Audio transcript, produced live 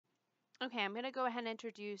Okay, I'm going to go ahead and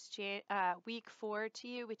introduce week 4 to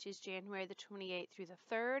you, which is January the 28th through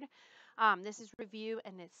the 3rd. This is review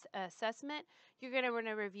and it's assessment. You're going to want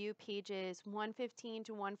to review pages 115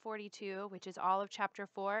 to 142, which is all of chapter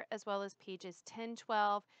 4, as well as pages 10,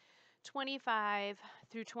 12, 25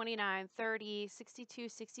 through 29, 30, 62,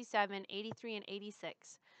 67, 83, and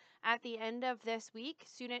 86. At the end of this week,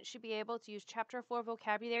 students should be able to use chapter 4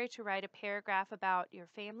 vocabulary to write a paragraph about your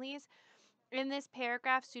families. In this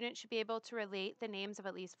paragraph, students should be able to relate the names of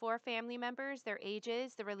at least 4 family members, their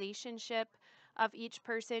ages, the relationship of each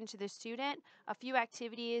person to the student, a few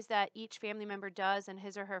activities that each family member does in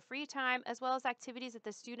his or her free time, as well as activities that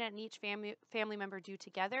the student and each family member do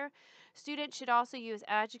together. Students should also use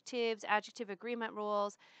adjectives, adjective agreement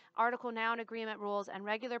rules, article noun agreement rules, and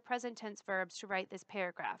regular present tense verbs to write this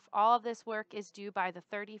paragraph. All of this work is due by the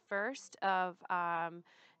 31st of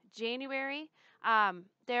January.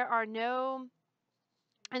 There are no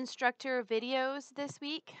instructor videos this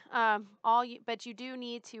week, but you do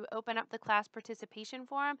need to open up the class participation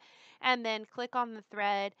form and then click on the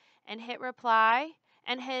thread and hit reply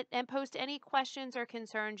and post any questions or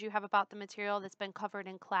concerns you have about the material that's been covered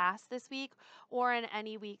in class this week or in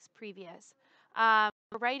any weeks previous.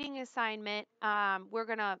 Writing assignment,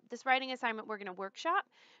 this writing assignment we're gonna workshop.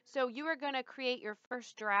 So you are gonna create your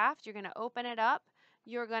first draft. You're gonna open it up.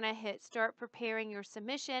 You're gonna hit start preparing your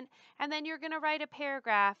submission, and then you're gonna write a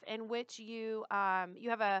paragraph in which you have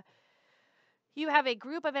a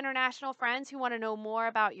group of international friends who want to know more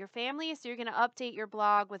about your family. So you're going to update your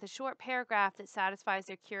blog with a short paragraph that satisfies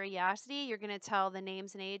their curiosity. You're going to tell the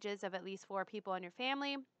names and ages of at least 4 people in your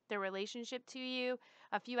family, their relationship to you,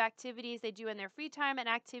 a few activities they do in their free time, and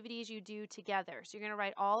activities you do together. So you're going to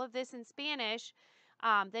write all of this in Spanish.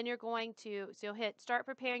 Then you'll hit start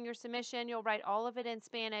preparing your submission. You'll write all of it in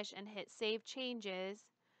Spanish and hit save changes.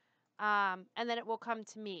 And then it will come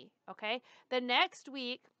to me. Okay. The next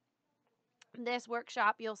week, this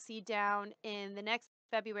workshop you'll see down in the next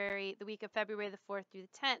February, the week of February the 4th through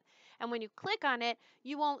the 10th. And when you click on it,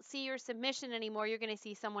 you won't see your submission anymore. You're going to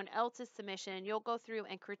see someone else's submission. You'll go through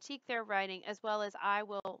and critique their writing, as well as I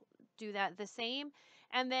will do that the same.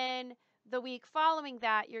 And then the week following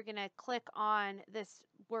that, you're going to click on this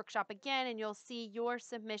workshop again, and you'll see your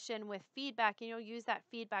submission with feedback, and you'll use that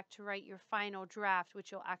feedback to write your final draft,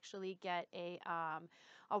 which you'll actually get a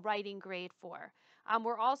writing grade for.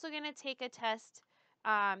 We're also going to take a test,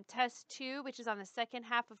 test 2, which is on the second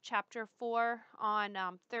half of chapter 4 on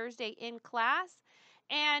Thursday in class.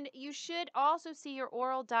 And you should also see your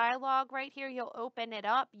oral dialogue right here. You'll open it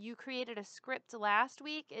up. You created a script last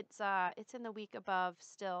week. It's in the week above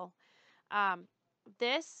still.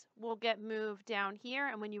 This will get moved down here,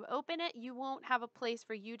 and when you open it, you won't have a place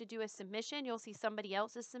for you to do a submission. You'll see somebody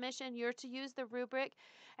else's submission. You're to use the rubric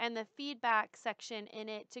and the feedback section in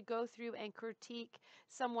it to go through and critique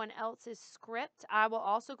someone else's script. I will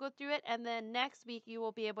also go through it, and then next week you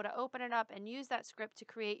will be able to open it up and use that script to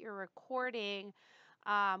create your recording,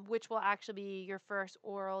 which will actually be your first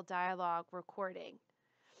oral dialogue recording.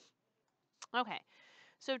 Okay.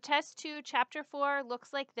 So test 2, chapter 4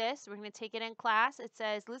 looks like this. We're going to take it in class. It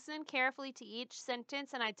says, listen carefully to each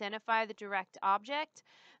sentence and identify the direct object.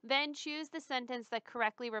 Then choose the sentence that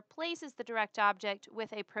correctly replaces the direct object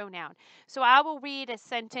with a pronoun. So I will read a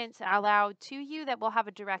sentence aloud to you that will have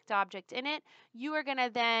a direct object in it. You are going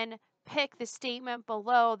to then pick the statement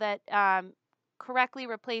below that correctly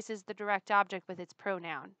replaces the direct object with its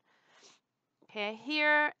pronoun. Okay,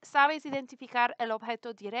 here, sabes identificar el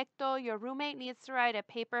objeto directo. Your roommate needs to write a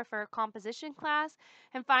paper for a composition class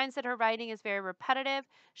and finds that her writing is very repetitive.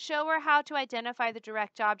 Show her how to identify the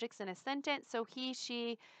direct objects in a sentence so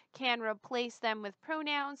she can replace them with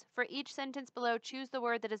pronouns. For each sentence below, choose the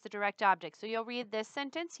word that is the direct object. So you'll read this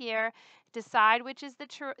sentence here, decide which is the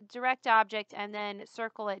direct object, and then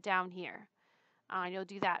circle it down here. And you'll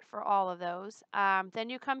do that for all of those. Then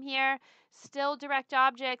you come here, still direct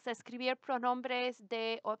objects, escribir pronombres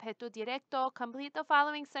de objeto directo. Complete the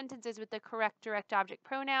following sentences with the correct direct object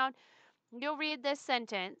pronoun. You'll read this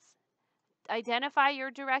sentence, identify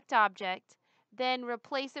your direct object, then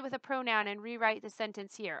replace it with a pronoun and rewrite the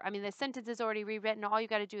sentence here. I mean, the sentence is already rewritten. All you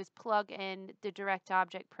got to do is plug in the direct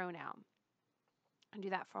object pronoun. And do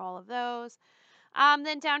that for all of those.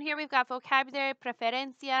 Then down here we've got vocabulary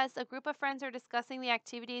preferencias. A group of friends are discussing the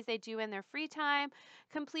activities they do in their free time.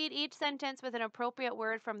 Complete each sentence with an appropriate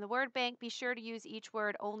word from the word bank. Be sure to use each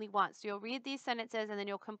word only once. So you'll read these sentences and then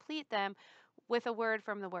you'll complete them with a word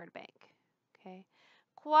from the word bank. Okay.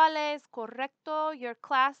 ¿Cuál es correcto? Your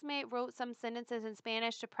classmate wrote some sentences in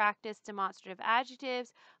Spanish to practice demonstrative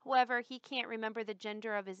adjectives. However, he can't remember the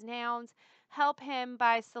gender of his nouns. Help him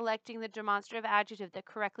by selecting the demonstrative adjective that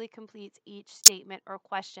correctly completes each statement or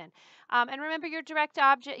question. And remember, your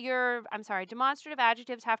demonstrative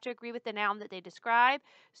adjectives have to agree with the noun that they describe.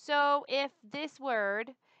 So if this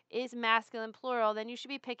word is masculine plural, then you should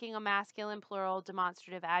be picking a masculine plural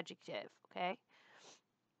demonstrative adjective, okay?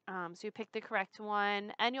 So you pick the correct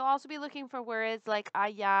one. And you'll also be looking for words like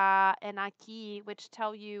allá and aquí, which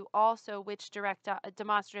tell you also which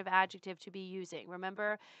demonstrative adjective to be using.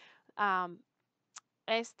 Remember, um,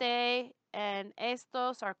 este and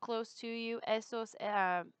estos are close to you. Ese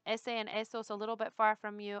and estos a little bit far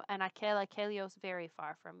from you. And aquellos very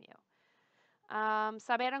far from you.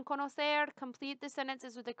 Saber and conocer, complete the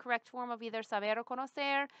sentences with the correct form of either saber or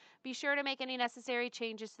conocer. Be sure to make any necessary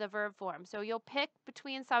changes to the verb form. So you'll pick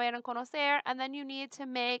between saber and conocer, and then you need to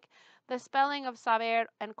make the spelling of saber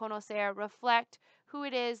and conocer reflect who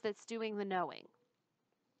it is that's doing the knowing.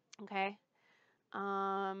 Okay?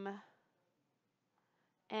 And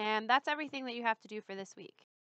that's everything that you have to do for this week.